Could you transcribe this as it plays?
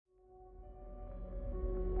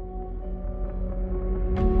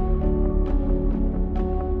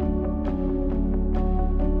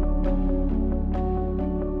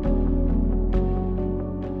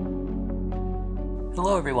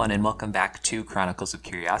everyone, and welcome back to Chronicles of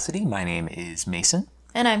Curiosity. My name is Mason.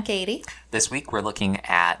 And I'm Katie. This week we're looking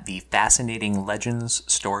at the fascinating legends,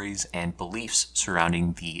 stories, and beliefs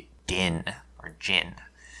surrounding the Djinn, or Djinn.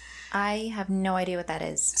 I have no idea what that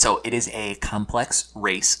is. So it is a complex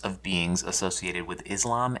race of beings associated with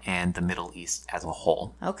Islam and the Middle East as a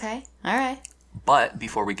whole. Okay, all right. But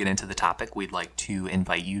before we get into the topic, we'd like to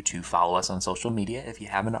invite you to follow us on social media if you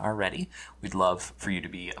haven't already. We'd love for you to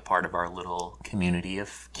be a part of our little community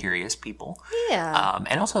of curious people. Yeah.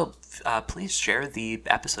 And also, please share the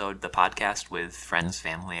episode, the podcast, with friends,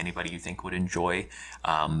 family, anybody you think would enjoy,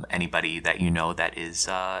 anybody that you know that is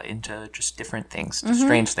into just different things, just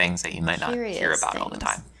strange things that you might not hear about all the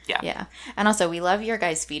time. Yeah. And also, we love your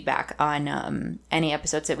guys' feedback on any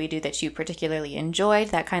episodes that we do that you particularly enjoyed.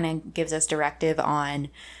 That kind of gives us directive on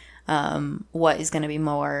what is going to be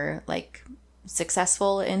more like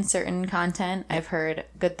successful in certain content. I've heard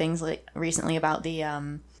good things recently about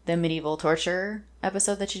the medieval torture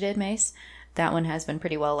episode that you did, Mace. That one has been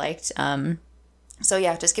pretty well liked. So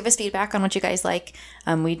yeah, just give us feedback on what you guys like.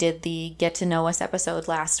 We did the Get to Know Us episode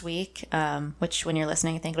last week, which when you're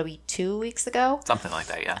listening, I think it'll be 2 weeks ago. Something like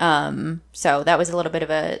that, yeah. So that was a little bit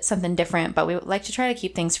of something different, but we like to try to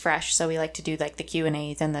keep things fresh. So we like to do like the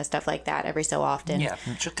Q&As and the stuff like that every so often. Yeah,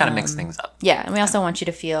 just kind of mix things up. Yeah, and we also want you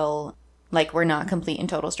to feel like we're not complete and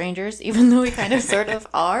total strangers, even though we kind of sort of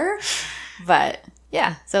are. But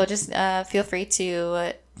yeah, so just feel free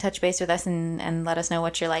to touch base with us and let us know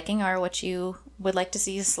what you're liking or what you would like to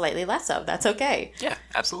see slightly less of. That's okay. Yeah,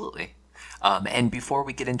 absolutely. And before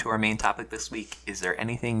we get into our main topic this week, is there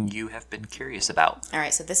anything you have been curious about? All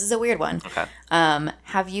right, so this is a weird one. Okay.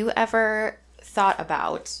 Have you ever thought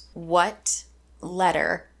about what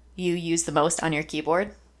letter you use the most on your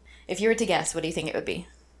keyboard? If you were to guess, what do you think it would be?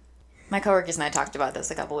 My coworkers and I talked about this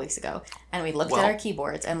a couple weeks ago, and we looked at our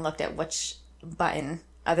keyboards and looked at which button,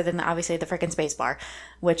 other than obviously the frickin' space bar,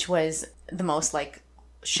 which was the most like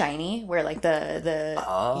shiny, where like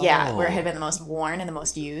where it had been the most worn and the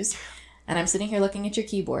most used. And I'm sitting here looking at your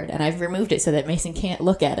keyboard, and I've removed it so that Mason can't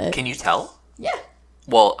look at it. Can you tell? Yeah.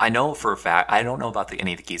 Well, I know for a fact, I don't know about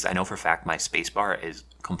any of the keys. I know for a fact my space bar is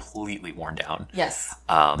completely worn down. Yes.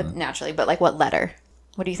 But naturally, but like what letter?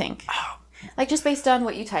 What do you think? Like just based on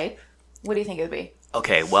what you type, what do you think it would be?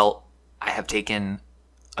 Okay, well, I have taken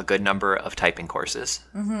a good number of typing courses.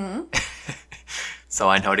 Mm-hmm. So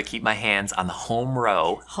I know to keep my hands on the home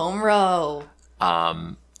row. Home row.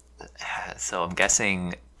 So I'm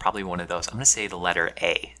guessing probably one of those. I'm going to say the letter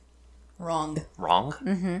A. Wrong. Wrong?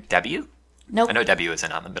 Mm-hmm. W? Nope. I know W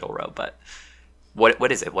isn't on the middle row, but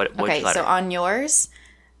what is it? What okay, letter? So on yours,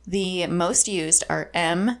 the most used are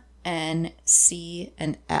M, N, C,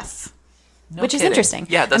 and F. No which kidding. Is interesting.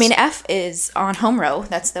 Yeah, I mean, F is on home row.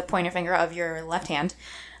 That's the pointer finger of your left hand.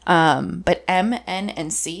 But M, N,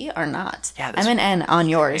 and C are not. Yeah, M and N on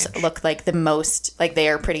yours strange. look like the most, like they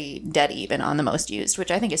are pretty dead even on the most used,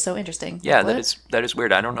 which I think is so interesting. Yeah, that is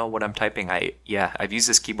weird. I don't know what I'm typing. I've used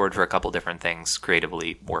this keyboard for a couple different things,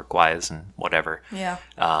 creatively, work-wise, and whatever. Yeah.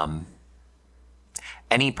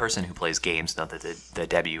 Any person who plays games knows that the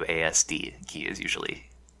WASD key is usually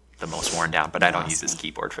the most worn down, but I don't use this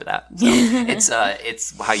keyboard for that. So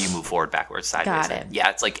it's how you move forward, backwards, sideways. Got it.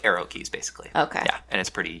 Yeah, it's like arrow keys basically. Okay. Yeah, and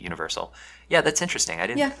it's pretty universal. Yeah, that's interesting. I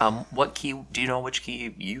didn't. Yeah. What key? Do you know which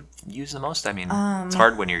key you use the most? I mean, it's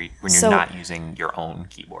hard when you're not using your own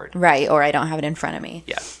keyboard. Right, or I don't have it in front of me.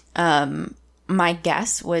 Yeah. My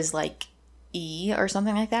guess was like E or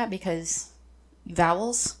something like that because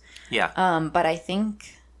vowels. Yeah. But I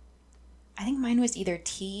think mine was either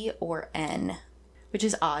T or N, which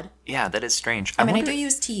is odd. Yeah, that is strange. I do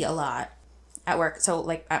use T a lot at work. So,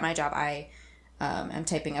 like, at my job, I am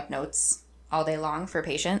typing up notes all day long for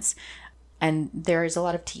patients, and there is a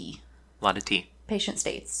lot of T. A lot of T. Patient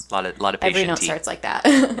states. A lot of patient Every note T. starts like that.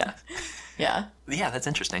 Yeah. Yeah. Yeah, that's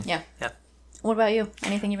interesting. Yeah. Yeah. What about you?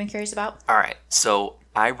 Anything you've been curious about? All right. So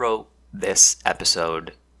I wrote the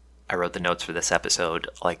notes for this episode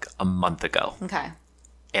like a month ago. Okay.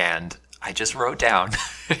 And I just wrote down,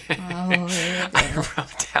 I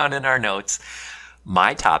wrote down in our notes,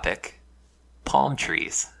 my topic, palm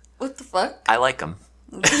trees. What the fuck? I like them.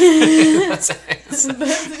 That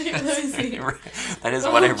is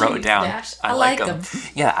what I wrote down. I like them.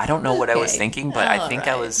 Yeah, I don't know what I was thinking, but I think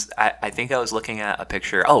right. I think I was looking at a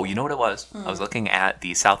picture. Oh, you know what it was? I was looking at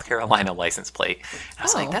the South Carolina license plate. And I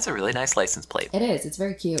was like, that's a really nice license plate. It is. It's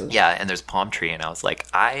very cute. Yeah, and there's a palm tree, and I was like,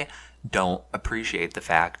 I don't appreciate the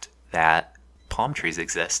fact that palm trees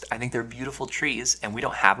exist. I think they're beautiful trees, and we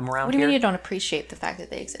don't have them around What do you here. mean you don't appreciate the fact that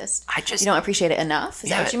they exist? You don't appreciate it enough? Is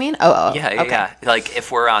Yeah. that what you mean? Oh, yeah, okay. yeah. Like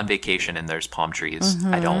if we're on vacation and there's palm trees,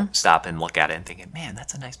 I don't stop and look at it and thinking, man,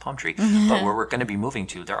 that's a nice palm tree. But where we're going to be moving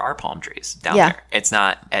to, there are palm trees down there. It's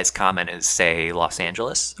not as common as, say, Los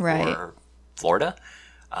Angeles or Florida,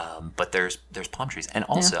 but there's palm trees. And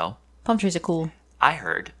also, palm trees are cool. I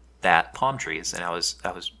heard that palm trees, and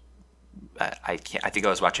I think I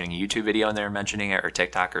was watching a YouTube video and they were mentioning it, or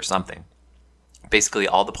TikTok or something. Basically,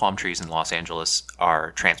 all the palm trees in Los Angeles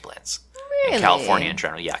are transplants. Really? In California in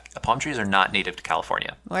general, yeah. Palm trees are not native to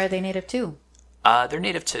California. Where are they native to? They're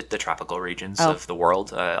native to the tropical regions of the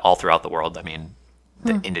world, all throughout the world. I mean,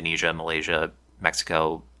 Indonesia, Malaysia,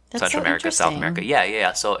 Mexico, Central America, South America.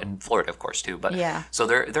 Yeah. So, and Florida, of course, too. But so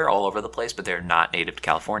they're all over the place, but they're not native to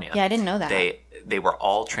California. Yeah, I didn't know that. They were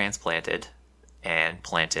all transplanted and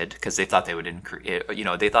planted because they thought they would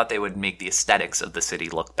they thought they would make the aesthetics of the city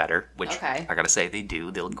look better, which I gotta say they do.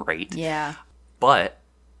 They look great. Yeah. But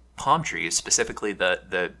palm trees, specifically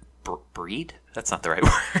the breed, that's not the right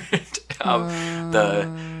word.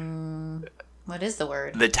 What is the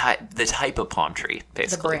word? The type of palm tree,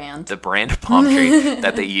 basically. The brand of palm tree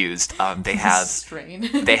that they used. They have strain.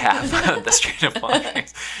 They have the strain of palm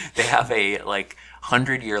trees. They have a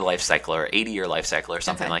 100-year life cycle or 80-year life cycle or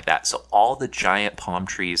something like that. So all the giant palm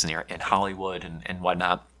trees in Hollywood and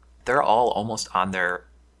whatnot, they're all almost on the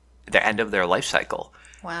end of their life cycle.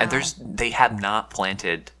 Wow. And they have not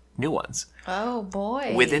planted new ones. Oh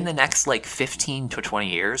boy. Within the next 15 to 20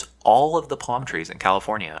 years, all of the palm trees in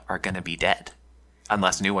California are going to be dead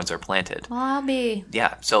unless new ones are planted. Well, I'll be.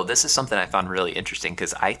 Yeah, so this is something I found really interesting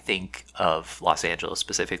because I think of Los Angeles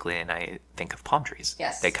specifically and I think of palm trees.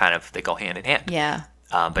 Yes. They go hand in hand. Yeah.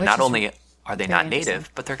 But not only are they not native,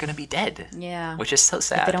 but they're going to be dead. Yeah. Which is so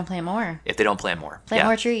sad. If they don't plant more. Plant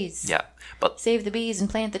more trees. Yeah. But save the bees and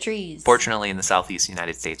plant the trees. Fortunately, in the southeast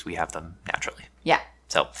United States, we have them naturally. Yeah.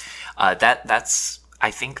 So I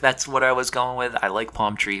think that's what I was going with. I like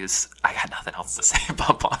palm trees. I got nothing else to say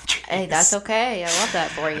about palm trees. Hey, that's okay. I love that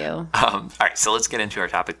for you. All right, so let's get into our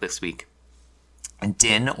topic this week.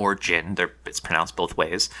 Djinn or Djinn, it's pronounced both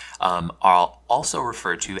ways, are also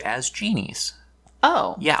referred to as genies.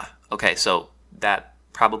 Oh. Yeah. Okay, so that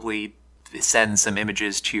probably sends some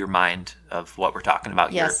images to your mind of what we're talking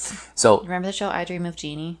about here. Yes. So remember the show I Dream of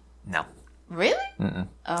Jeannie? No. Really? Mm-mm.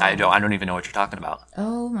 Oh. I don't even know what you're talking about.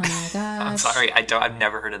 Oh my gosh. I'm sorry. I've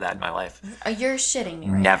never heard of that in my life. You're shitting me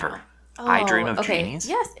right Never. now. Oh, I Dream of Genies?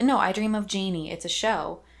 Yes. No, I Dream of Jeannie. It's a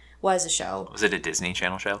show. Was a show. Was it a Disney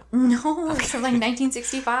Channel show? No, it's from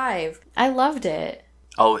 1965. I loved it.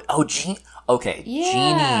 Oh, Jeannie. Okay.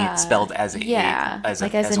 Yeah. Genie spelled as a as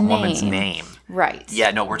a woman's name. Right.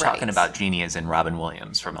 Yeah, no, we're talking about Genie as in Robin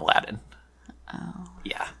Williams from Aladdin. Oh.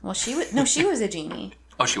 Yeah. Well, she was a genie.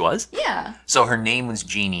 Oh, she was? Yeah. So her name was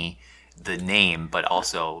Genie, the name, but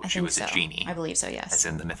also she was a genie. I believe so, yes. As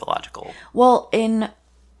in the mythological. Well, in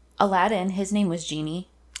Aladdin, his name was Genie.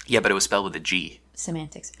 Yeah, but it was spelled with a G.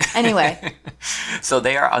 Semantics. Anyway. So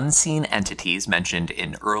they are unseen entities mentioned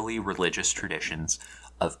in early religious traditions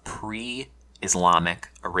of pre-Islamic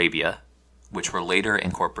Arabia, which were later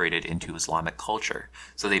incorporated into Islamic culture.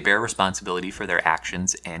 So they bear responsibility for their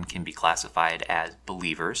actions and can be classified as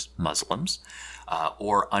believers, Muslims,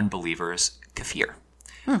 or unbelievers, kafir,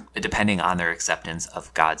 depending on their acceptance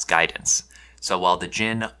of God's guidance. So while the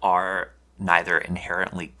jinn are neither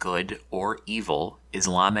inherently good or evil,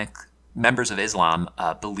 members of Islam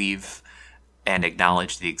believe and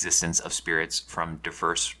acknowledge the existence of spirits from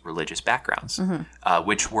diverse religious backgrounds,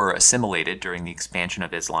 which were assimilated during the expansion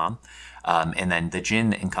of Islam. And then the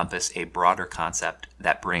jinn encompass a broader concept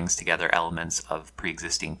that brings together elements of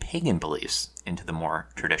pre-existing pagan beliefs into the more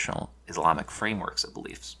traditional Islamic frameworks of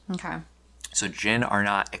beliefs. Okay. So jinn are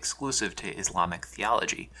not exclusive to Islamic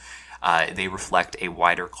theology. They reflect a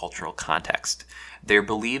wider cultural context. They're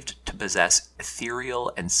believed to possess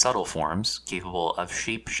ethereal and subtle forms capable of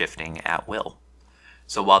shape-shifting at will.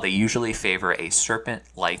 So while they usually favor a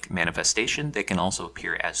serpent-like manifestation, they can also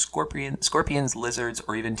appear as scorpions, lizards,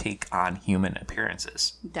 or even take on human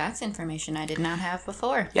appearances. That's information I did not have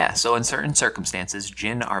before. Yeah, so in certain circumstances,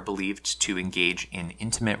 jinn are believed to engage in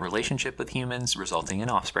intimate relationship with humans, resulting in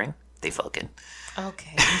offspring. They fucking.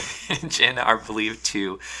 Okay. Jinn are believed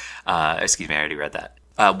to, I already read that.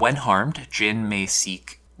 When harmed, jinn may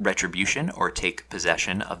seek retribution or take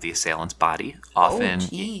possession of the assailant's body, often,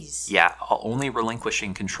 only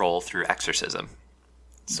relinquishing control through exorcism.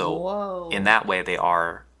 So in that way, they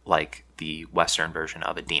are like the Western version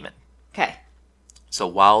of a demon. Okay. So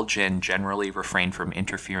while jinn generally refrain from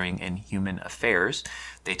interfering in human affairs,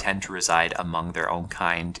 they tend to reside among their own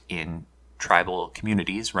kind in tribal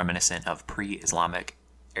communities reminiscent of pre-Islamic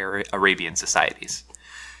Arabian societies.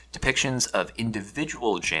 Depictions of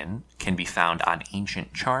individual jinn can be found on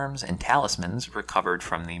ancient charms and talismans recovered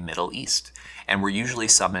from the Middle East, and were usually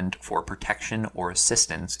summoned for protection or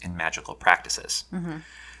assistance in magical practices.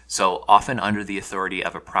 So often under the authority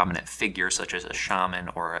of a prominent figure such as a shaman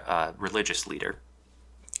or a religious leader.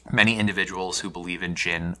 Many individuals who believe in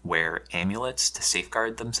jinn wear amulets to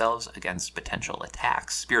safeguard themselves against potential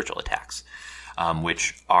attacks, spiritual attacks,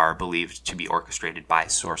 which are believed to be orchestrated by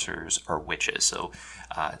sorcerers or witches. So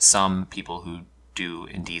some people who do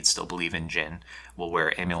indeed still believe in jinn will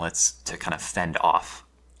wear amulets to kind of fend off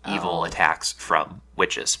evil attacks from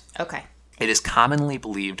witches. Okay. It is commonly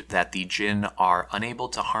believed that the jinn are unable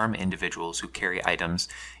to harm individuals who carry items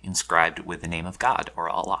inscribed with the name of God or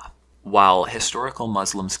Allah. While historical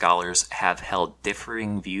Muslim scholars have held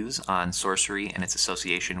differing views on sorcery and its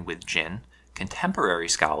association with jinn, contemporary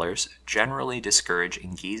scholars generally discourage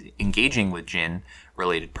engaging with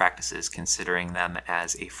jinn-related practices, considering them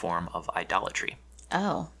as a form of idolatry.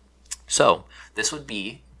 Oh. So, this would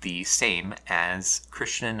be the same as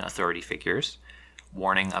Christian authority figures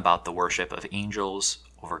warning about the worship of angels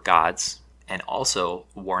over gods, and also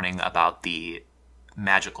warning about the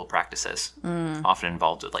magical practices often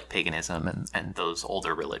involved with like paganism and those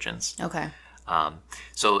older religions. Okay.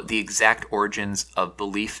 So the exact origins of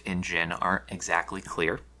belief in jinn aren't exactly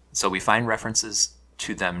clear. So we find references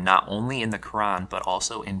to them not only in the Quran, but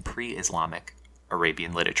also in pre-Islamic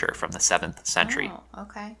Arabian literature from the 7th century. Oh,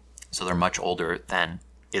 okay. So they're much older than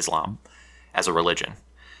Islam as a religion.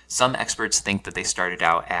 Some experts think that they started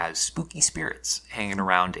out as spooky spirits hanging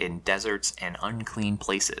around in deserts and unclean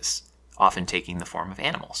places, often taking the form of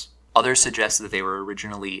animals. Others suggest that they were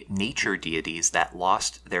originally nature deities that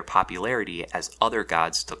lost their popularity as other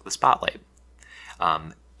gods took the spotlight.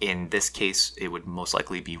 In this case, it would most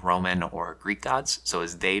likely be Roman or Greek gods. So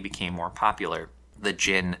as they became more popular, the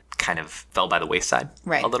jinn kind of fell by the wayside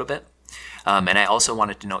a little bit. And I also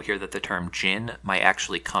wanted to note here that the term jinn might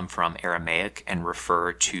actually come from Aramaic and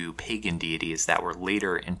refer to pagan deities that were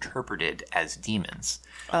later interpreted as demons.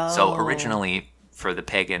 So originally, for the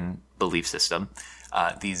pagan belief system,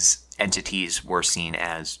 these entities were seen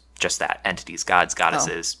as just that, entities, gods,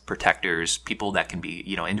 goddesses, protectors, people that can be,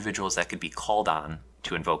 individuals that could be called on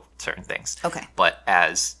to invoke certain things. Okay. But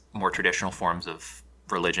as more traditional forms of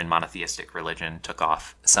religion, monotheistic religion, took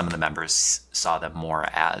off, some of the members saw them more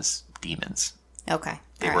as demons. Okay.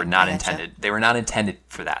 They were not intended. They were not intended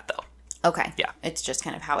for that, though. Okay. Yeah. It's just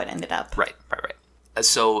kind of how it ended up. Right.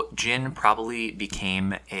 So jinn probably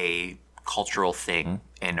became a cultural thing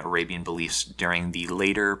in Arabian beliefs during the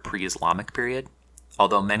later pre-Islamic period.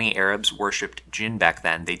 Although many Arabs worshipped jinn back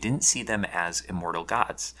then, they didn't see them as immortal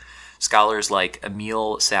gods. Scholars like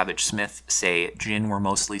Emil Savage Smith say jinn were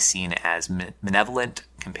mostly seen as malevolent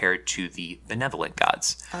compared to the benevolent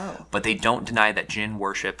gods. Oh. But they don't deny that jinn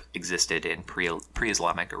worship existed in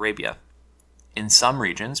pre-Islamic Arabia. In some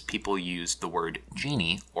regions, people used the word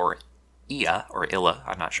genie or Iya or Illa,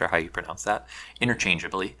 I'm not sure how you pronounce that,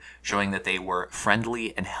 interchangeably, showing that they were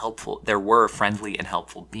friendly and helpful. There were friendly and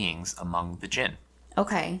helpful beings among the jinn.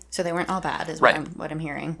 Okay, so they weren't all bad, is what I'm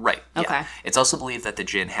hearing. Right. Okay. Yeah. It's also believed that the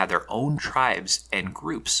jinn had their own tribes and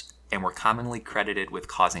groups and were commonly credited with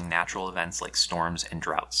causing natural events like storms and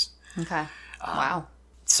droughts. Okay. Wow.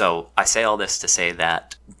 So I say all this to say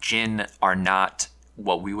that jinn are not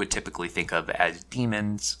what we would typically think of as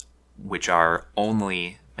demons, which are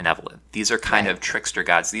only benevolent. These are kind of trickster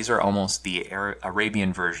gods. These are almost the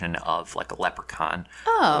Arabian version of like a leprechaun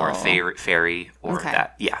or a fairy or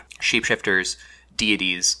that. Yeah. Shapeshifters,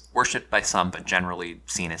 deities, worshipped by some, but generally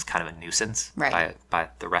seen as kind of a nuisance by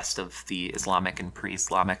the rest of the Islamic and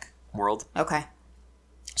pre-Islamic world. Okay.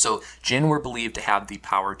 So jinn were believed to have the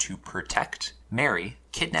power to protect, marry,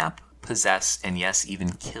 kidnap, possess, and yes,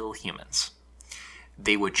 even kill humans.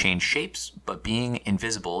 They would change shapes, but being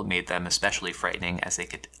invisible made them especially frightening as they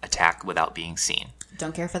could attack without being seen.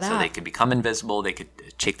 Don't care for that. So they could become invisible, they could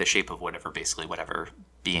take the shape of whatever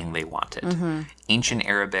being they wanted. Mm-hmm. Ancient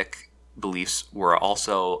Arabic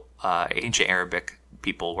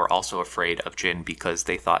people were also afraid of jinn because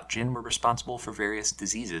they thought jinn were responsible for various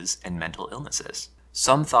diseases and mental illnesses.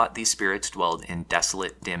 Some thought these spirits dwelled in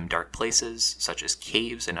desolate, dim, dark places, such as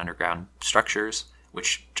caves and underground structures,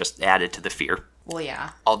 which just added to the fear. Well,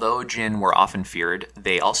 yeah. Although jinn were often feared,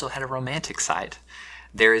 they also had a romantic side.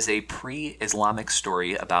 There is a pre-Islamic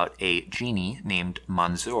story about a genie named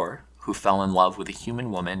Manzur who fell in love with a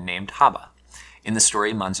human woman named Haba. In the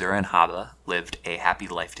story, Manzur and Haba lived a happy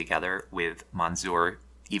life together, with Manzur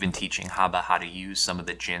even teaching Haba how to use some of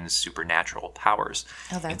the jinn's supernatural powers,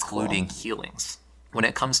 including healings. When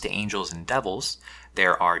it comes to angels and devils,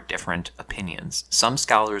 there are different opinions. Some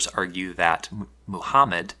scholars argue that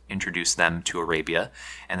Muhammad introduced them to Arabia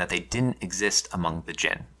and that they didn't exist among the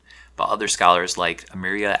jinn. But other scholars like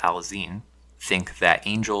Amiria al-Zin think that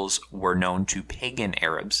angels were known to pagan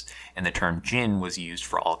Arabs, and the term jinn was used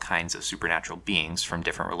for all kinds of supernatural beings from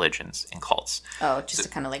different religions and cults. Oh, just to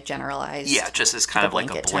kind of like generalize. Yeah, just as kind of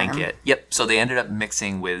like a blanket. Term. Yep. So they ended up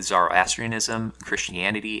mixing with Zoroastrianism,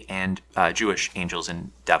 Christianity, and Jewish angels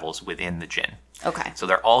and devils within the jinn. Okay. So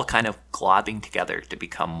they're all kind of globbing together to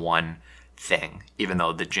become one thing, even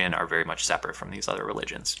though the jinn are very much separate from these other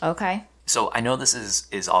religions. Okay. So I know this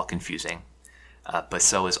is all confusing. But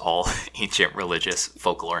so is all ancient religious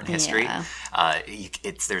folklore and history. Yeah.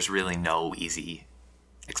 There's really no easy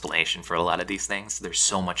explanation for a lot of these things. There's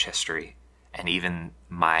so much history, and even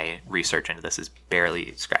my research into this is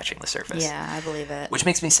barely scratching the surface. Yeah, I believe it. Which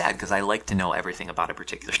makes me sad because I like to know everything about a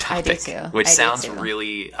particular topic. I do too. Which sounds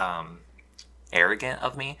really arrogant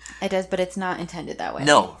of me. It does, but it's not intended that way.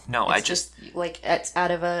 No, it's I just like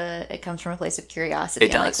it comes from a place of curiosity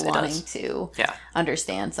and like wanting to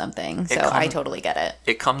understand something. So I totally get it.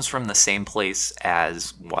 It comes from the same place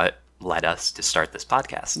as what led us to start this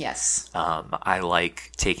podcast. Yes. I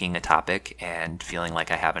like taking a topic and feeling like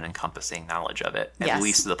I have an encompassing knowledge of it, at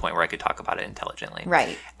least to the point where I could talk about it intelligently.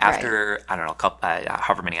 Right. After, I don't know,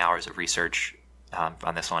 however many hours of research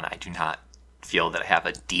on this one, I do not feel that I have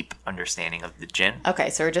a deep understanding of the jinn.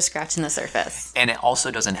 Okay, so we're just scratching the surface. And it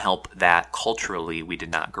also doesn't help that culturally we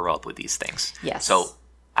did not grow up with these things. Yes. So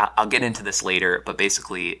I'll get into this later, but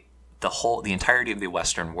basically the entirety of the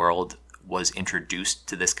Western world was introduced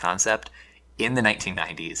to this concept in the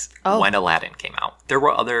 1990s when Aladdin came out. There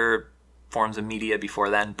were other forms of media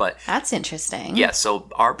before then, but that's interesting. Yeah, so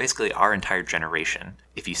our entire generation,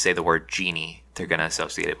 if you say the word genie, they're going to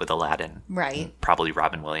associate it with Aladdin. Right. Probably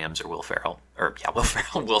Robin Williams or Will Ferrell.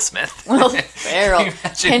 Will Smith. Will Ferrell.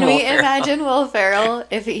 Can we imagine Will Ferrell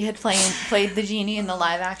if he had played the genie in the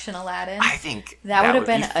live action Aladdin? I think that would have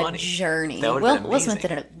been a journey. Will Smith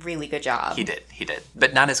did a really good job. He did.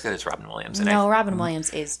 But not as good as Robin Williams. And Robin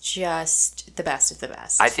Williams is just the best of the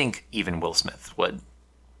best. I think even Will Smith would.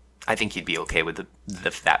 I think he'd be okay with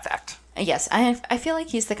that fact. Yes. I feel like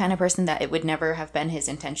he's the kind of person that it would never have been his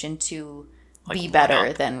intention to be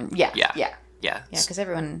better than... Yeah. Yeah, because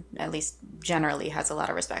everyone, at least generally, has a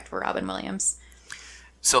lot of respect for Robin Williams.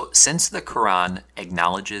 So, since the Quran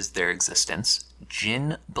acknowledges their existence,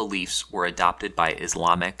 jinn beliefs were adopted by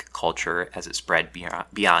Islamic culture as it spread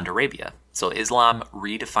beyond Arabia. So, Islam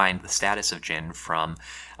redefined the status of jinn from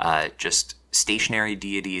just stationary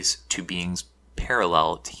deities to beings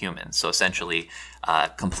parallel to humans. So, essentially,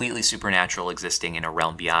 completely supernatural existing in a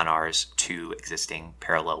realm beyond ours to existing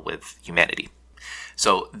parallel with humanity.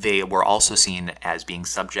 So they were also seen as being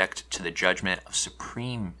subject to the judgment of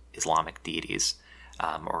supreme Islamic deities,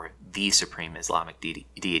 or the supreme Islamic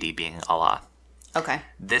deity being Allah. Okay.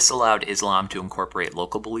 This allowed Islam to incorporate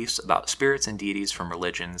local beliefs about spirits and deities from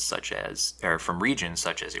regions such as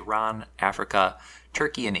Iran, Africa,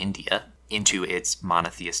 Turkey, and India into its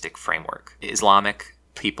monotheistic framework. Islamic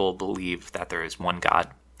people believe that there is one God,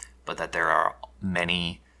 but that there are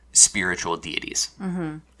many spiritual deities.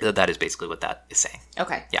 Mm-hmm. That is basically what that is saying.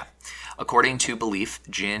 Okay. Yeah. According to belief,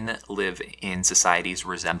 jinn live in societies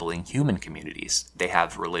resembling human communities. They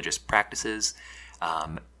have religious practices.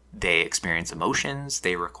 They experience emotions.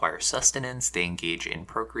 They require sustenance. They engage in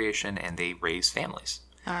procreation, and they raise families.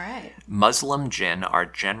 All right. Muslim jinn are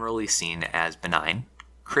generally seen as benign.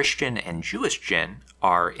 Christian and Jewish jinn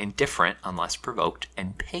are indifferent unless provoked,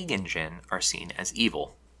 and pagan jinn are seen as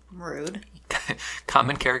evil. Rude.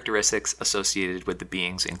 Common characteristics associated with the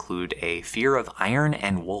beings include a fear of iron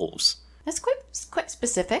and wolves. That's quite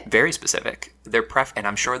specific. Very specific. And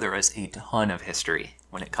I'm sure there is a ton of history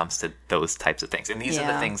when it comes to those types of things. And these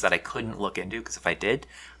are the things that I couldn't look into, because if I did,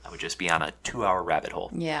 I would just be on a 2-hour rabbit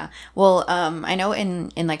hole. Yeah. Well, I know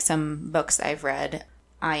in like some books I've read,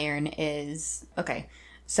 iron is... Okay.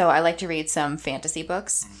 So I like to read some fantasy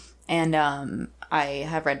books. And I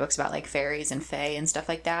have read books about like fairies and fae and stuff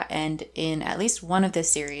like that. And in at least one of the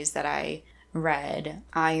series that I read,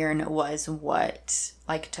 iron was what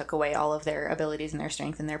like took away all of their abilities and their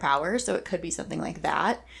strength and their power. So it could be something like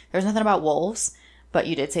that. There's nothing about wolves, but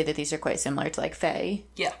you did say that these are quite similar to like fae.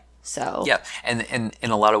 Yeah. So yeah, and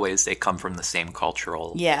in a lot of ways they come from the same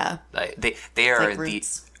cultural. Yeah. They are like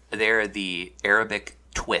they're the Arabic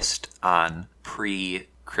twist on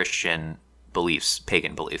pre-Christian beliefs,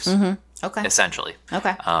 pagan beliefs. Mm-hmm. Okay. Essentially.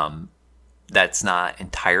 Okay. That's not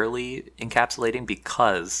entirely encapsulating,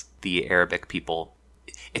 because the Arabic people,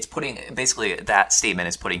 It's basically that statement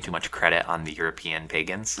is putting too much credit on the European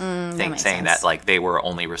pagans, saying sense. that like they were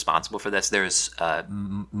only responsible for this. There's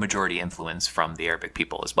majority influence from the Arabic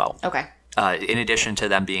people as well. Okay. In addition to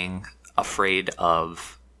them being afraid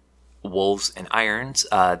of wolves and irons,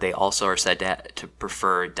 they also are said to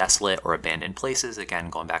prefer desolate or abandoned places. Again,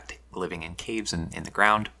 going back to living in caves and in the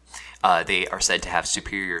ground. They are said to have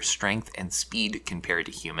superior strength and speed compared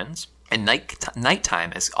to humans. And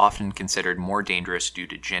nighttime is often considered more dangerous due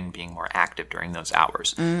to jinn being more active during those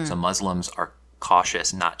hours. So Muslims are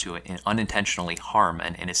cautious not to unintentionally harm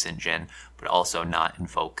an innocent jinn, but also not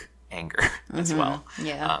invoke anger as well.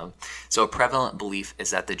 Yeah. So a prevalent belief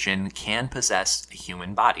is that the jinn can possess a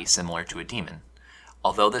human body similar to a demon.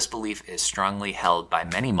 Although this belief is strongly held by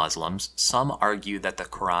many Muslims, some argue that the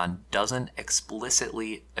Quran doesn't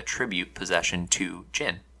explicitly attribute possession to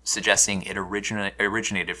jinn, suggesting it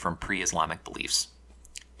originated from pre-Islamic beliefs.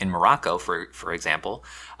 In Morocco, for example,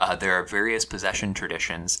 there are various possession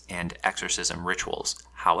traditions and exorcism rituals.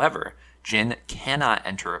 However, jinn cannot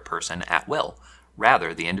enter a person at will.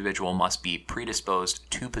 Rather, the individual must be predisposed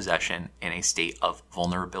to possession in a state of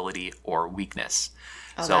vulnerability or weakness.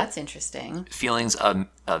 Oh, so, that's interesting. Feelings of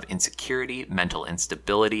insecurity, mental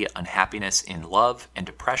instability, unhappiness in love, and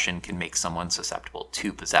depression can make someone susceptible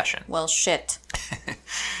to possession. Well, shit.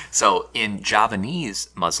 So, in Javanese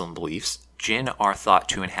Muslim beliefs, jinn are thought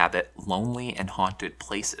to inhabit lonely and haunted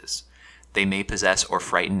places. They may possess or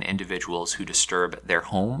frighten individuals who disturb their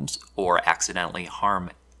homes or accidentally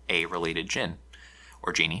harm a related jinn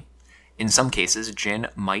or genie. In some cases, jinn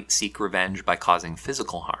might seek revenge by causing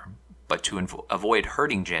physical harm. But to avoid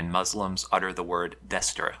hurting jinn, Muslims utter the word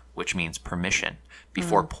destra, which means permission,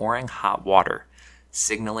 before pouring hot water,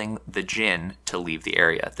 signaling the jinn to leave the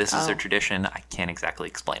area. This is a tradition. I can't exactly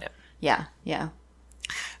explain it. Yeah.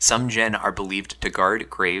 Some jinn are believed to guard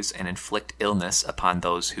graves and inflict illness upon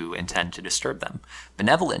those who intend to disturb them.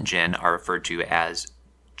 Benevolent jinn are referred to as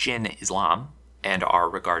jinn Islam and are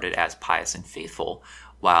regarded as pious and faithful,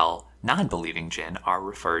 while non-believing jinn are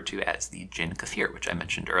referred to as the jinn kafir, which I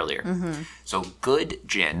mentioned earlier. So good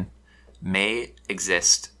jinn may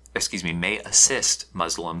assist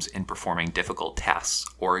Muslims in performing difficult tasks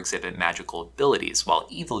or exhibit magical abilities, while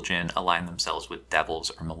evil jinn align themselves with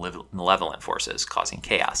devils or malevolent forces, causing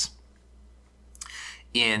chaos.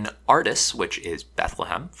 In Ardis, which is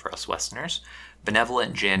Bethlehem for us Westerners,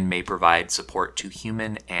 benevolent jinn may provide support to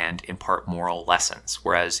human and impart moral lessons,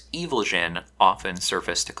 whereas evil jinn often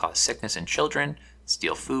surface to cause sickness in children,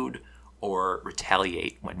 steal food, or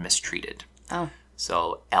retaliate when mistreated.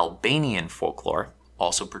 So Albanian folklore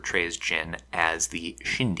also portrays jinn as the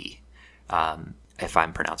shindi, if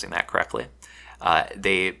I'm pronouncing that correctly.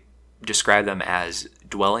 They describe them as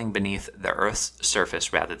dwelling beneath the earth's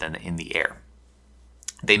surface rather than in the air.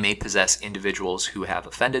 They may possess individuals who have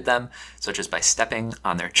offended them, such as by stepping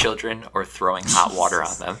on their children or throwing hot water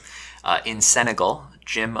on them. In Senegal,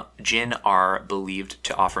 jinn are believed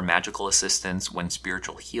to offer magical assistance when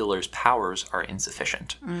spiritual healers' powers are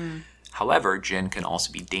insufficient. However, jinn can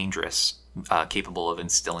also be dangerous, capable of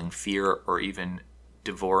instilling fear or even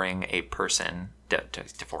devouring a person.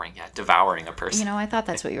 Devouring a person. I thought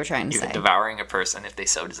that's what you were trying to say. Devouring a person if they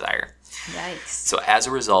so desire. Yikes. So as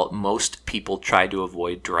a result, most people try to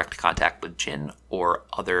avoid direct contact with jinn or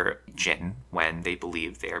other jinn when they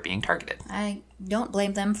believe they are being targeted. I don't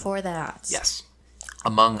blame them for that. Yes.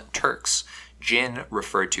 Among Turks, jinn,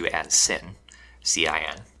 referred to as sin,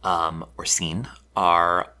 C-I-N, or sin,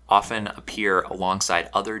 often appear alongside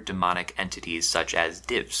other demonic entities such as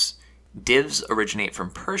divs. Divs originate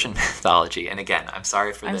from Persian mythology, and again, I'm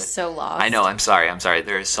sorry for this. I'm so lost. I know, I'm sorry.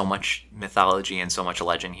 There is so much mythology and so much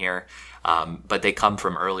legend here, but they come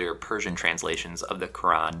from earlier Persian translations of the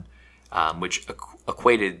Quran, which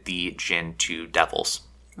equated the jinn to devils.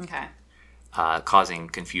 Okay. Causing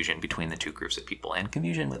confusion between the two groups of people and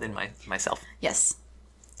confusion within myself. Yes.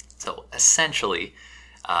 So essentially,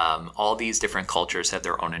 all these different cultures have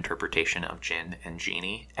their own interpretation of jinn and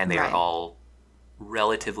genie, and they are all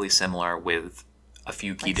relatively similar with a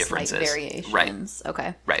few key differences. Slight variations. Right.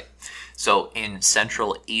 Okay. Right. So in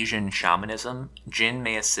Central Asian shamanism, jinn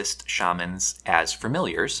may assist shamans as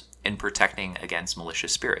familiars in protecting against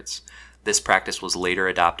malicious spirits. This practice was later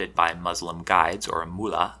adopted by Muslim guides, or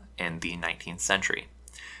mullah, in the 19th century.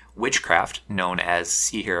 Witchcraft, known as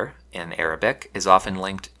sihr in Arabic, is often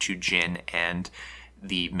linked to jinn and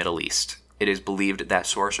the Middle East. It is believed that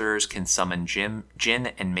sorcerers can summon jinn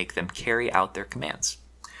and make them carry out their commands.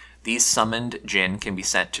 These summoned jinn can be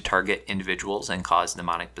sent to target individuals and cause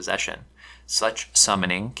demonic possession. Such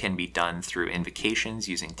summoning can be done through invocations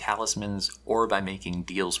using talismans or by making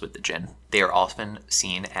deals with the Djinn. They are often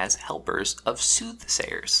seen as helpers of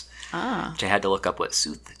soothsayers. Ah. Which I had to look up what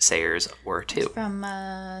soothsayers were too. It's from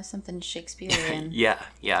something Shakespearean.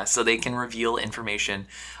 Yeah. So they can reveal information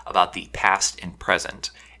about the past and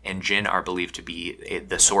present. And Djinn are believed to be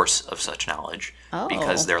the source of such knowledge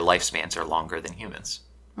because their lifespans are longer than humans.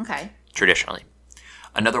 Okay. Traditionally.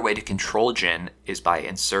 Another way to control Djinn is by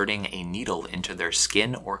inserting a needle into their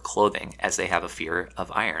skin or clothing, as they have a fear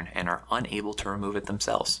of iron and are unable to remove it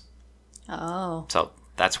themselves. Oh. So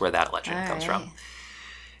that's where that legend comes from.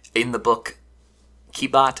 In the book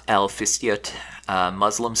Kibat al-Fistyut,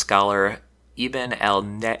 Muslim scholar Ibn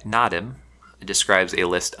al-Nadim describes a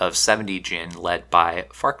list of 70 Djinn led by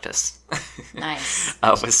Farktus. Nice.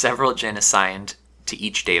 With several Djinn assigned to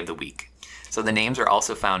each day of the week. So the names are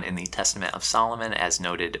also found in the Testament of Solomon, as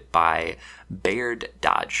noted by Bayard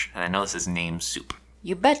Dodge. And I know this is name soup.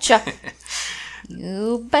 You betcha.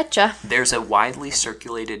 You betcha. There's a widely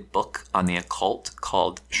circulated book on the occult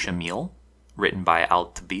called Shamil, written by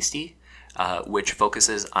Al-Tabisi, which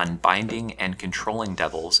focuses on binding and controlling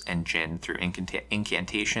devils and Djinn through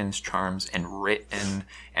incantations, charms, and written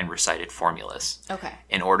and recited formulas. Okay.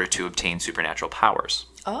 In order to obtain supernatural powers.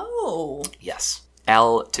 Oh. Yes.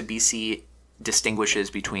 Al-Tabisi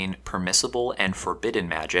distinguishes between permissible and forbidden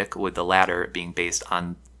magic, with the latter being based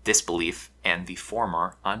on disbelief and the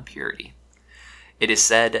former on purity. It is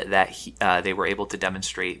said that they were able to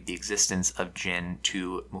demonstrate the existence of Djinn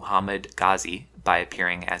to Muhammad Ghazi by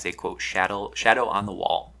appearing as a, quote, shadow on the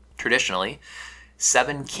wall. Traditionally,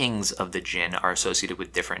 7 kings of the Djinn are associated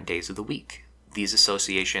with different days of the week. These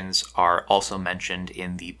associations are also mentioned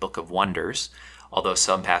in the Book of Wonders, although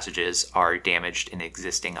some passages are damaged in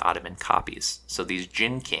existing Ottoman copies. So these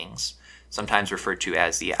Djinn kings, sometimes referred to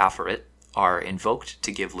as the Afarit, are invoked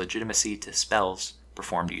to give legitimacy to spells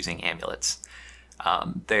performed using amulets.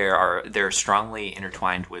 They're strongly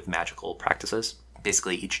intertwined with magical practices.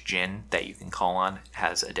 Basically, each Djinn that you can call on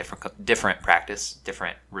has a different practice,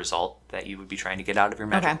 different result that you would be trying to get out of your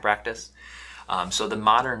magical practice. So the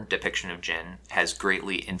modern depiction of Djinn has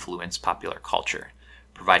greatly influenced popular culture,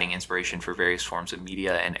 providing inspiration for various forms of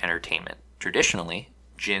media and entertainment. Traditionally,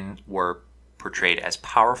 Djinn were portrayed as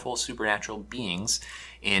powerful supernatural beings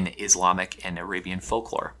in Islamic and Arabian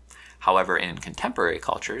folklore. However, in contemporary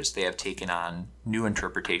cultures, they have taken on new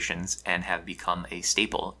interpretations and have become a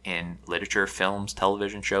staple in literature, films,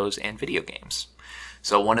 television shows, and video games.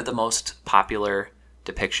 So one of the most popular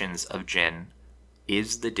depictions of Djinn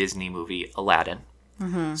is the Disney movie Aladdin.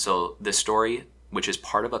 Mm-hmm. So the story, which is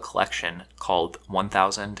part of a collection called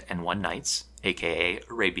 1001 Nights, aka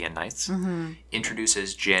Arabian Nights,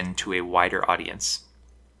 introduces Djinn to a wider audience.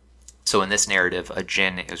 So in this narrative, a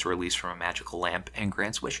Djinn is released from a magical lamp and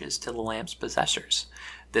grants wishes to the lamp's possessors.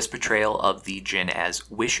 This portrayal of the Djinn as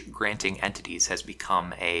wish-granting entities has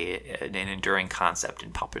become an enduring concept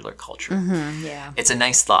in popular culture. Mm-hmm, yeah. It's a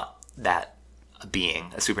nice thought that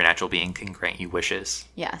a supernatural being, can grant you wishes.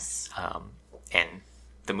 Yes. And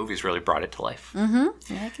the movies really brought it to life.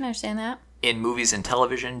 Mm-hmm. Yeah, I can understand that. In movies and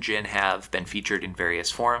television, Djinn have been featured in various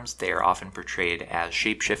forms. They are often portrayed as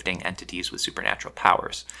shape-shifting entities with supernatural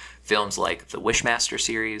powers. Films like the Wishmaster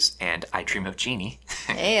series and I Dream of Jeannie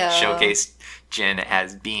showcase Djinn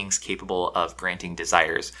as beings capable of granting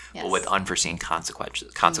desires, but with unforeseen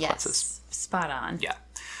consequences. Yes. Spot on. Yeah.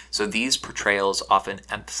 So these portrayals often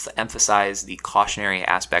emphasize the cautionary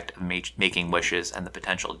aspect of making wishes and the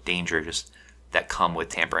potential dangers that come with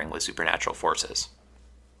tampering with supernatural forces.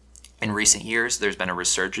 In recent years, there's been a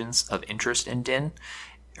resurgence of interest in Djinn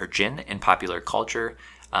in popular culture.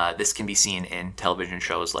 This can be seen in television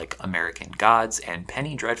shows like American Gods and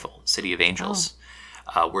Penny Dreadful, City of Angels,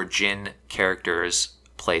 where Djinn characters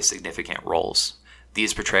play significant roles.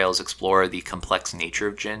 These portrayals explore the complex nature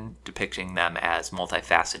of Djinn, depicting them as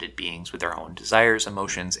multifaceted beings with their own desires,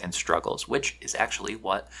 emotions, and struggles, which is actually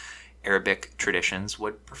what Arabic traditions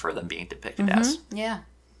would prefer them being depicted as. Yeah.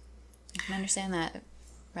 I can understand that.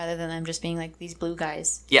 Rather than them just being like these blue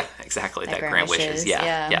guys. Yeah, exactly. That grant wishes.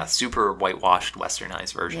 Yeah. Super whitewashed,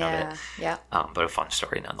 westernized version of it. Yeah. But a fun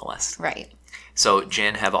story nonetheless. Right. So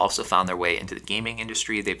Djinn have also found their way into the gaming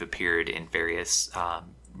industry. They've appeared in various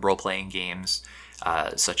role-playing games,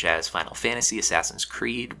 such as Final Fantasy, Assassin's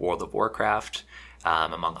Creed, World of Warcraft,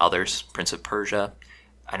 among others, Prince of Persia.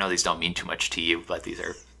 I know these don't mean too much to you, but these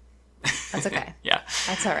are... That's okay. Yeah.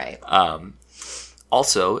 That's all right.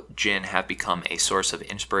 Also, Djinn have become a source of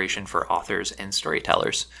inspiration for authors and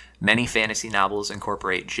storytellers. Many fantasy novels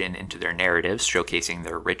incorporate Djinn into their narratives, showcasing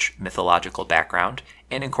their rich mythological background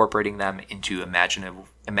and incorporating them into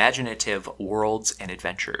imaginative worlds and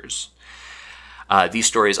adventures. These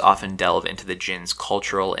stories often delve into the Djinn's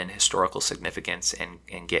cultural and historical significance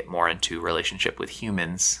and get more into relationship with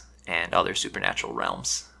humans and other supernatural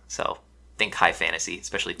realms. So think high fantasy,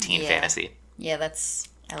 especially teen fantasy. Yeah,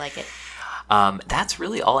 I like it. That's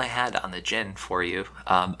really all I had on the Djinn for you.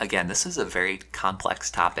 Again, this is a very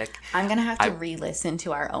complex topic. I'm going to have to re-listen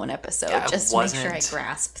to our own episode just to make sure I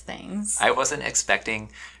grasp things. I wasn't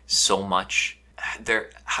expecting so much.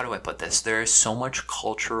 How do I put this? There is so much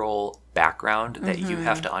cultural background that you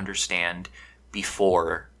have to understand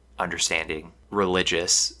before understanding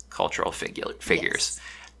religious cultural figures. Yes.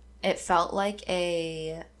 It felt like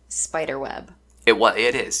a spider web.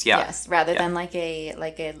 It is, yeah. Yes, rather than like a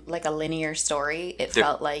linear story, it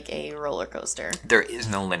felt like a roller coaster. There is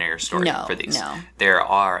no linear story for these. No.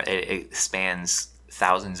 It spans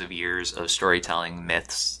thousands of years of storytelling,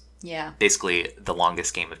 myths. Yeah. Basically the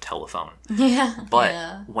longest game of telephone. Yeah.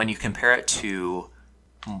 But when you compare it to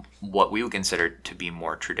what we would consider to be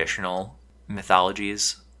more traditional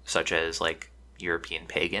mythologies, such as like European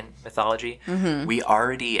pagan mythology, we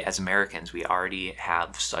already, as Americans,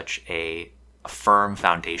 have such a firm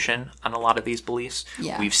foundation on a lot of these beliefs.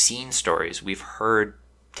 Yeah. We've seen stories, we've heard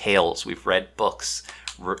tales, we've read books,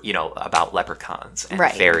 about leprechauns and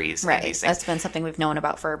fairies and these things. That's been something we've known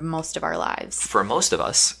about for most of our lives. For most of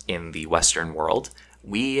us in the Western world,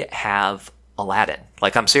 we have Aladdin.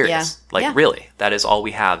 Like, I'm serious. Really, that is all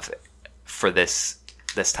we have for this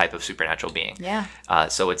type of supernatural being. Yeah.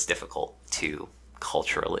 So it's difficult to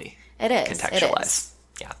culturally contextualize. It is.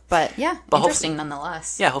 Yeah. But interesting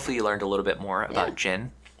nonetheless. Yeah, hopefully you learned a little bit more about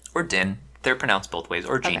Djinn or Din. They're pronounced both ways,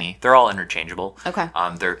 or Genie. Okay. They're all interchangeable. Okay.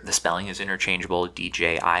 The spelling is interchangeable,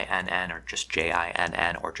 DJINN, or just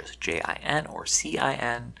JINN, or just JIN, or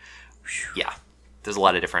CIN. Yeah, there's a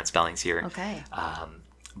lot of different spellings here. Okay.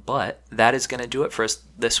 But that is going to do it for us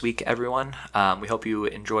this week, everyone. We hope you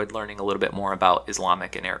enjoyed learning a little bit more about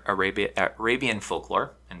Islamic and Arabian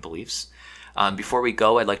folklore and beliefs. Before we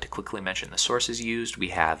go, I'd like to quickly mention the sources used. We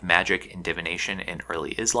have Magic and Divination in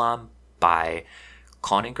Early Islam by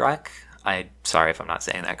Konigrak. I'm sorry if I'm not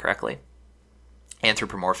saying that correctly.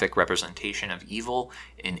 Anthropomorphic Representation of Evil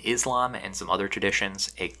in Islam and some other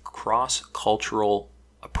traditions, a cross-cultural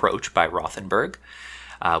approach by Rothenberg.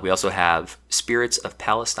 We also have Spirits of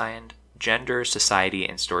Palestine, Gender, Society,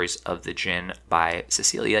 and Stories of the Djinn by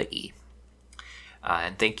Cecilia E.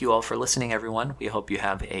 And thank you all for listening, everyone. We hope you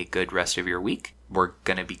have a good rest of your week. We're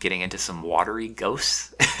going to be getting into some watery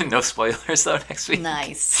ghosts. No spoilers, though, next week.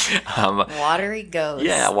 Nice. Watery ghosts.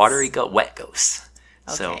 Yeah, wet ghosts.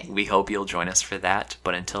 Okay. So we hope you'll join us for that.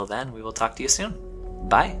 But until then, we will talk to you soon.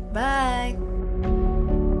 Bye. Bye.